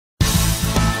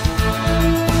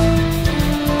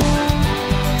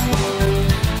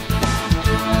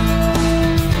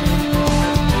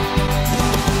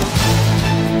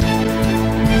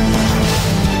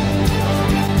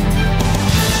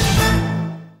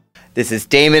This is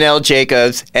Damon L.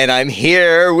 Jacobs, and I'm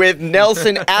here with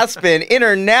Nelson Aspen,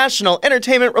 international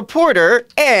entertainment reporter,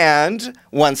 and,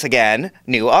 once again,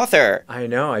 new author. I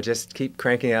know. I just keep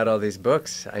cranking out all these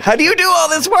books. How do you do all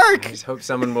this work? I just hope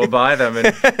someone will buy them.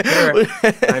 And here,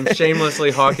 I'm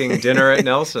shamelessly hawking dinner at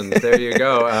Nelson's. There you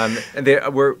go.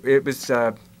 It was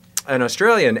an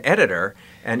Australian editor.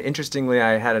 And interestingly,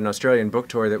 I had an Australian book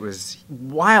tour that was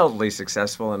wildly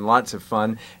successful and lots of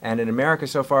fun. And in America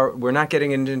so far, we're not getting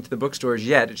into the bookstores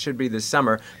yet. It should be this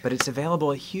summer. But it's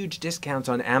available at huge discounts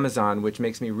on Amazon, which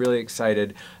makes me really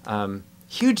excited.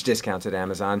 Huge discounts at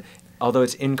Amazon, although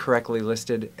it's incorrectly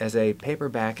listed as a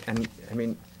paperback. And I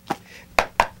mean,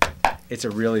 it's a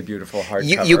really beautiful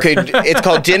hardcover. It's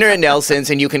called Dinner at Nelson's,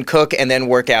 and you can cook and then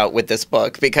work out with this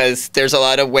book because there's a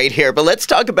lot of weight here. But let's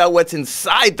talk about what's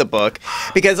inside the book,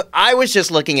 because I was just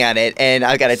looking at it, and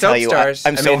I got to tell you,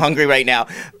 I'm so hungry right now.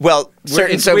 Well,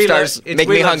 certain soap stars make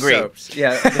me hungry. Soaps.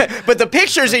 Yeah. But the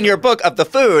pictures in your book of the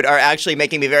food are actually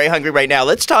making me very hungry right now.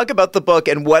 Let's talk about the book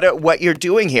and what you're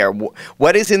doing here.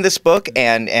 What is in this book,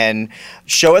 and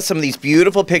show us some of these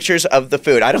beautiful pictures of the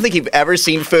food. I don't think you've ever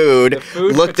seen food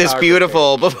look this beautiful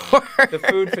before. The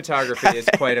food photography is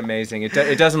quite amazing.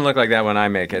 It doesn't look like that when I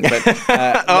make it.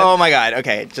 But oh my God!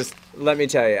 Okay, just let me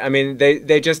tell you. I mean,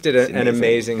 they just did an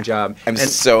amazing job. I'm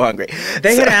so hungry.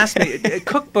 They had asked me.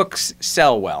 Cookbooks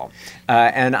sell well,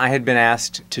 and I had been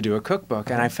asked to do a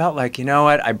cookbook, and I felt like, you know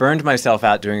what? I burned myself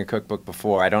out doing a cookbook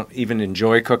before. I don't even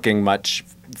enjoy cooking much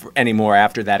anymore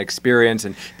after that experience,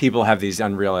 and people have these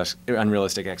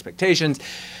unrealistic expectations.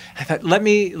 I thought, let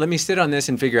me sit on this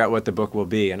and figure out what the book will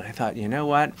be. And I thought, you know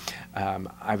what?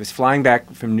 I was flying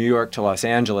back from New York to Los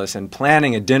Angeles and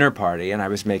planning a dinner party, and I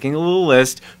was making a little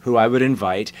list who I would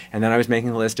invite, and then I was making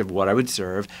a list of what I would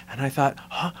serve. And I thought,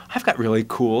 oh, I've got really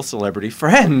cool celebrity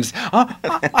friends. Oh,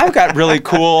 I've got really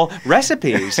cool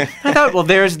recipes. I thought, well,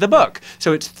 there's the book.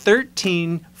 So it's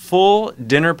 13 full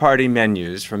dinner party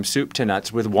menus from soup to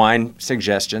nuts with wine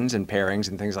suggestions and pairings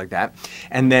and things like that.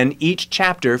 And then each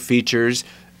chapter features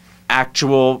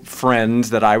actual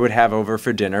friends that I would have over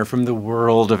for dinner from the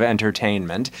world of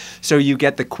entertainment. So you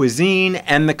get the cuisine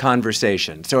and the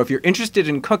conversation. So if you're interested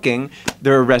in cooking,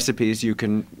 there are recipes you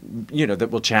can, that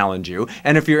will challenge you.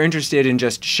 And if you're interested in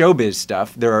just showbiz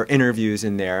stuff, there are interviews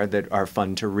in there that are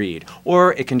fun to read.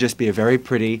 Or it can just be a very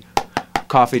pretty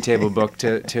coffee table book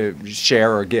to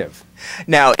share or give.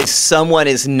 Now, if someone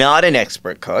is not an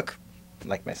expert cook,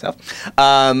 like myself,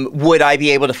 would I be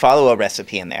able to follow a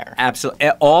recipe in there? Absolutely.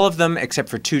 All of them except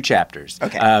for 2 chapters.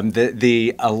 Okay.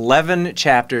 The 11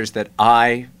 chapters that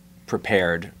I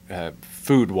prepared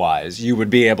food-wise, you would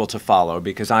be able to follow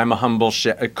because I'm a humble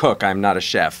cook. I'm not a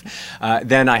chef.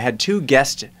 Then I had 2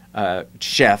 guest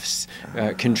chefs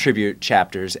contribute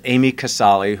chapters. Amy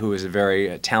Casali, who is a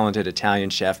very talented Italian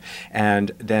chef, and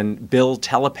then Bill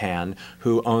Telepan,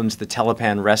 who owns the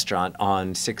Telepan restaurant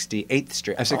on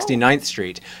 69th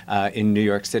Street in New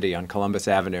York City on Columbus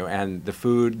Avenue. And the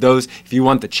food, if you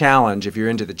want the challenge, if you're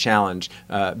into the challenge,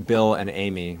 Bill and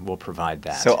Amy will provide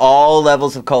that. So all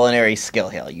levels of culinary skill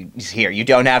here. You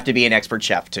don't have to be an expert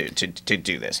chef to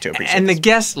do this, to appreciate And this. The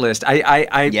guest list, let's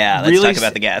talk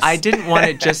about the guests. I didn't want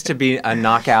it just to be a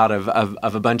knockout of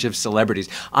a bunch of celebrities.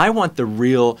 I want the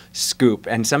real scoop,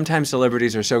 and sometimes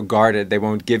celebrities are so guarded they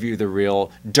won't give you the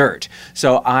real dirt.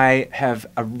 So I have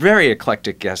a very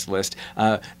eclectic guest list,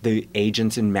 the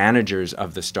agents and managers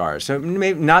of the stars. So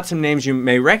not some names you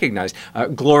may recognize.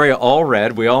 Gloria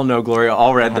Allred, we all know Gloria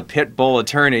Allred, the Pitbull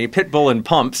attorney, Pitbull and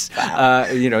Pumps,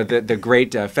 the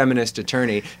great feminist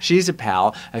attorney. She's a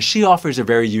pal. She offers a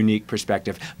very unique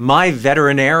perspective. My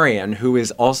veterinarian, who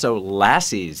is also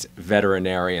Lassie's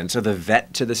veterinarian, so the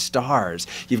vet to the stars.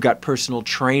 You've got personal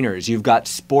trainers. You've got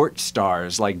sports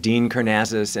stars like Dean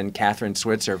Karnazes and Catherine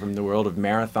Switzer from the world of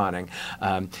marathoning.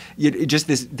 Just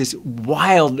this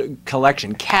wild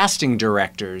collection. Casting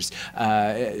directors,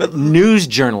 news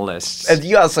journalists.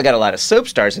 You also got a lot of soap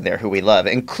stars in there who we love,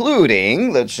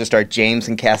 including, let's just start, James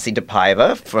and Cassie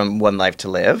DePaiva from One Life to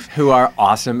Live. Who are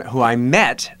awesome, who I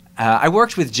met. I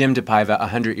worked with Jim DePaiva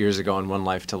 100 years ago on One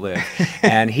Life to Live,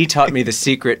 and he taught me the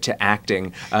secret to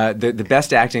acting. The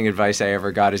best acting advice I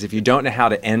ever got is if you don't know how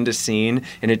to end a scene,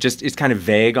 and it's kind of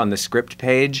vague on the script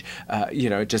page,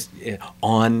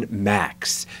 on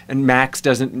Max. And Max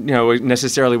doesn't know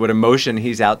necessarily what emotion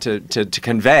he's out to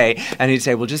convey, and he'd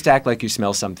say, well, just act like you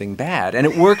smell something bad. And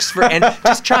it works and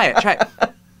just try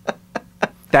it.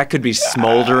 That could be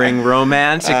smoldering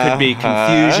romance. It could be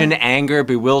confusion, anger,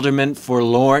 bewilderment,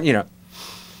 forlorn,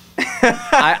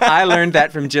 I learned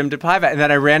that from Jim DePaiva, and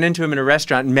then I ran into him in a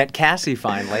restaurant and met Cassie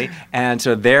finally. And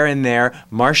so there and there,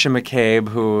 Marcia McCabe,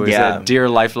 who is a dear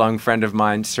lifelong friend of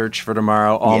mine, Search for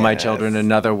Tomorrow, All My Children,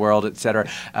 Another World, etc.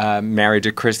 Married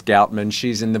to Chris Galtman,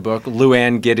 she's in the book.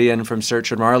 Luann Gideon from Search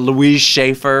for Tomorrow. Louise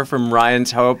Schaefer from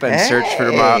Ryan's Hope and Search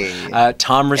for Tomorrow.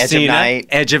 Tom Racina,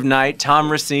 Edge of Night. Tom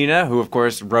Racina, who of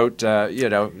course wrote,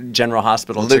 General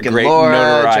Hospital Luke to and great Laura,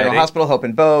 notoriety. General Hospital, Hope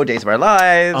and Bo, Days of Our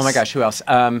Lives. Oh my gosh, who else?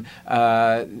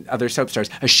 Other soap stars.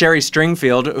 Sherry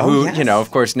Stringfield, who,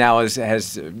 of course, now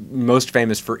has most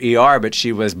famous for ER, but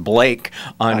she was Blake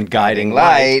on Guiding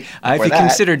Light. If you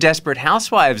consider Desperate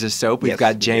Housewives a soap, we've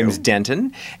got James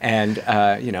Denton and,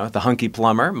 the hunky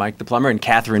plumber, Mike the plumber, and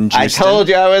Catherine Houston. I told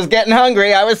you I was getting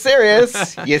hungry. I was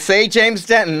serious. You say James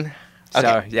Denton.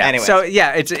 Okay.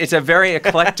 It's a very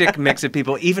eclectic mix of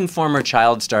people, even former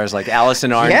child stars like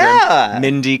Alison Arngrim,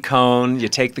 Mindy Cohn. You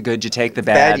take the good, you take the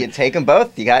bad. You take them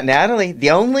both. You got Natalie.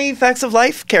 The only Facts of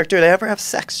Life character to ever have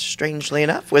sex, strangely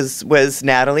enough, was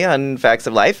Natalie on Facts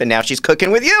of Life, and now she's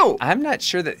cooking with you. I'm not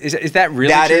sure that is that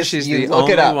really true? She's the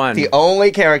only one. The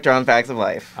only character on Facts of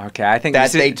Life. Okay, I think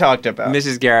that they talked about.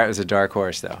 Mrs. Garrett was a dark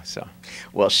horse, though. So.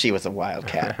 Well, she was a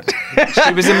wildcat.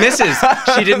 She was a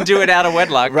Mrs. She didn't do it out of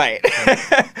wedlock. Right.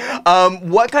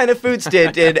 What kind of foods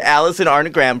did Alison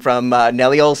Arngrim from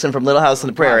Nellie Olson from Little House on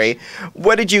the Prairie,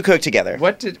 what did you cook together?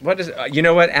 You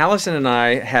know what? Allison and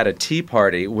I had a tea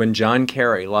party when John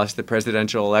Kerry lost the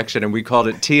presidential election, and we called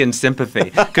it Tea and Sympathy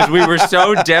because we were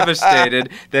so devastated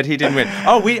that he didn't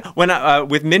win.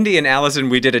 With Mindy and Allison,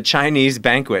 we did a Chinese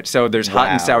banquet. So there's hot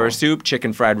and sour soup,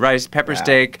 chicken fried rice, pepper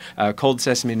steak, cold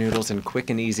sesame noodles, and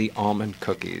quick and easy almond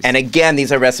cookies. And again,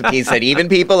 these are recipes that even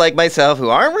people like myself who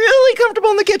aren't really comfortable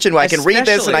in the kitchen, I can read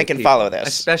this and I can follow this.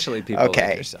 Especially people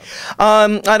like yourself.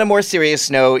 On a more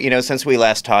serious note, since we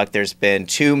last talked, there's been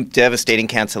 2 devastating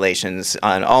cancellations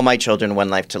on All My Children, One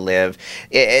Life to Live.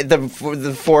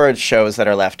 The 4 shows that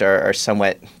are left are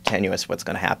somewhat tenuous what's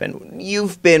going to happen.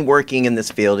 You've been working in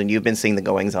this field and you've been seeing the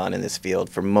goings-on in this field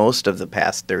for most of the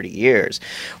past 30 years.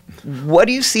 What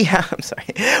do you see I'm sorry.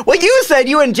 Well, you said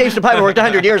you and James DePaiva worked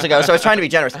 100 years ago, so I was trying to be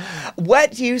generous.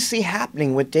 What do you see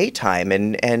happening with daytime,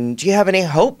 and do you have any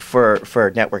hope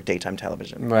for network daytime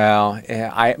television? Well,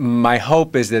 my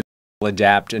hope is that will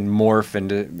adapt and morph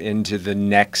into the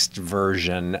next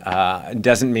version.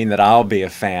 Doesn't mean that I'll be a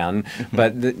fan,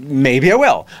 but maybe I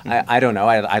will. I don't know.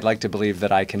 I'd like to believe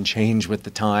that I can change with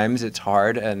the times. It's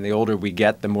hard, and the older we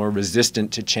get, the more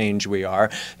resistant to change we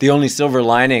are. The only silver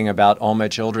lining about All My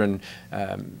Children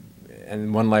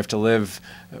and One Life to Live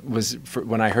was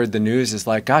when I heard the news is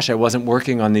like, gosh, I wasn't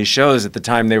working on these shows at the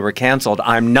time they were canceled.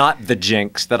 I'm not the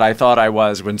jinx that I thought I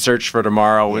was when Search for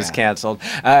Tomorrow was canceled.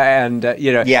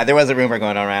 Yeah, there was a rumor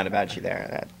going around about you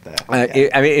there.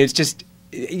 It's just.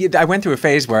 I went through a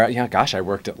phase where, I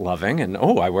worked at Loving, and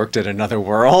I worked at Another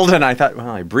World, and I thought, well,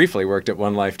 I briefly worked at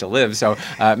One Life to Live, so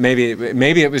maybe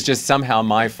it was just somehow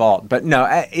my fault. But no,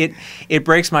 it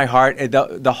breaks my heart.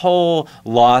 The whole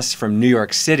loss from New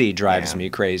York City drives me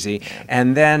crazy.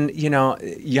 And then,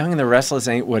 Young and the Restless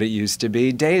ain't what it used to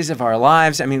be. Days of Our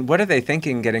Lives. I mean, what are they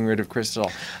thinking getting rid of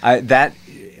Crystal? That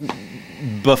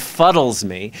befuddles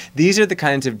me. These are the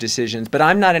kinds of decisions, but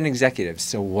I'm not an executive,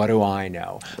 so what do I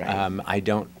know? Right. I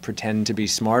don't pretend to be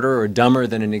smarter or dumber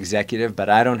than an executive, but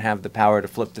I don't have the power to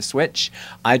flip the switch.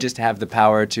 I just have the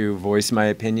power to voice my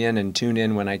opinion and tune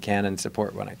in when I can and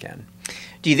support when I can.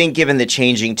 Do you think, given the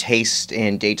changing taste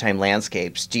in daytime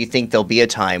landscapes, do you think there'll be a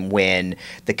time when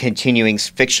the continuing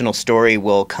fictional story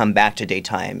will come back to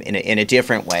daytime in a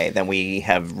different way than we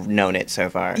have known it so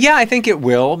far? Yeah, I think it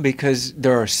will, because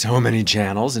there are so many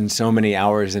channels and so many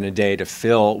hours in a day to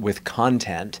fill with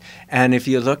content. And if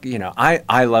you look,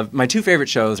 I love, my 2 favorite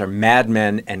shows are Mad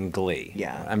Men and Glee.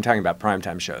 Yeah. I'm talking about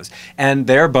primetime shows. And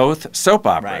they're both soap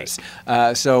operas.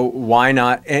 Right. So why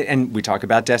not? And we talk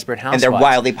about Desperate Housewives. And they're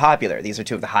wildly popular. These are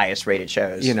 2 of the highest rated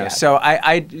shows. So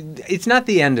it's not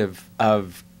the end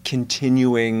of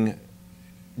continuing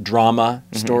drama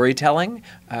storytelling.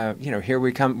 Here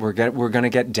we come. We're going to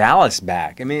get Dallas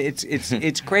back. I mean,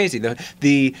 it's crazy.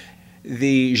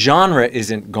 The genre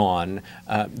isn't gone.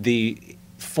 The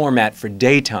format for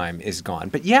daytime is gone.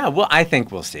 But I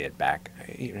think we'll see it back.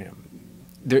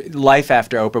 Life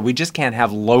after Oprah, we just can't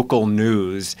have local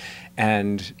news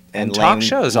and talk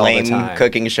shows all the time. Lame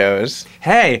cooking shows.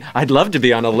 Hey, I'd love to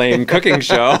be on a lame cooking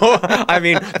show. I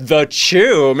mean, The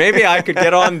Chew. Maybe I could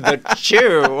get on The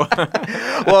Chew.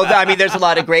 Well, there's a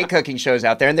lot of great cooking shows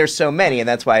out there, and there's so many, and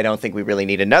that's why I don't think we really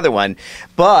need another one.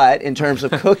 But in terms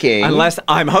of cooking... Unless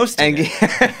I'm hosting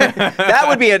that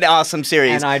would be an awesome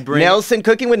series. And I'd bring... Nelson,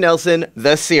 Cooking with Nelson,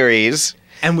 the series.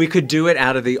 And we could do it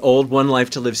out of the old One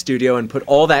Life to Live studio and put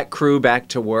all that crew back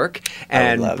to work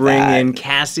and bring in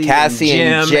Cassie and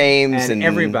Jim James and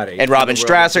everybody. And Robin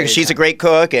Strasser, she's a great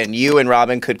cook, and you and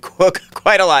Robin could cook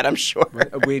quite a lot, I'm sure.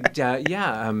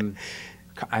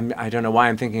 I don't know why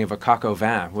I'm thinking of a coq au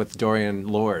vin with Dorian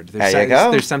Lord. There you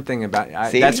go. There's something about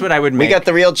that's what I would make. We got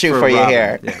the real chew for you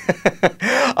here.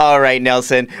 Yeah. All right,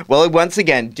 Nelson. Well, once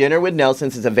again, Dinner with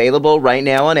Nelson's is available right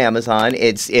now on Amazon.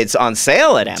 It's on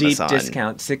sale at Amazon. Deep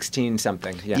discount, 16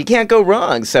 something. Yeah. You can't go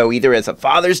wrong. So either as a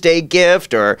Father's Day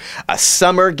gift or a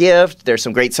summer gift, there's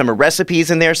some great summer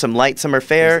recipes in there, some light summer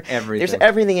fare. There's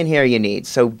everything in here you need.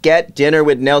 So get Dinner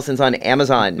with Nelson's on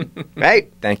Amazon,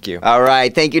 right? Thank you. All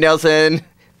right. Thank you, Nelson.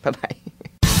 Bye-bye.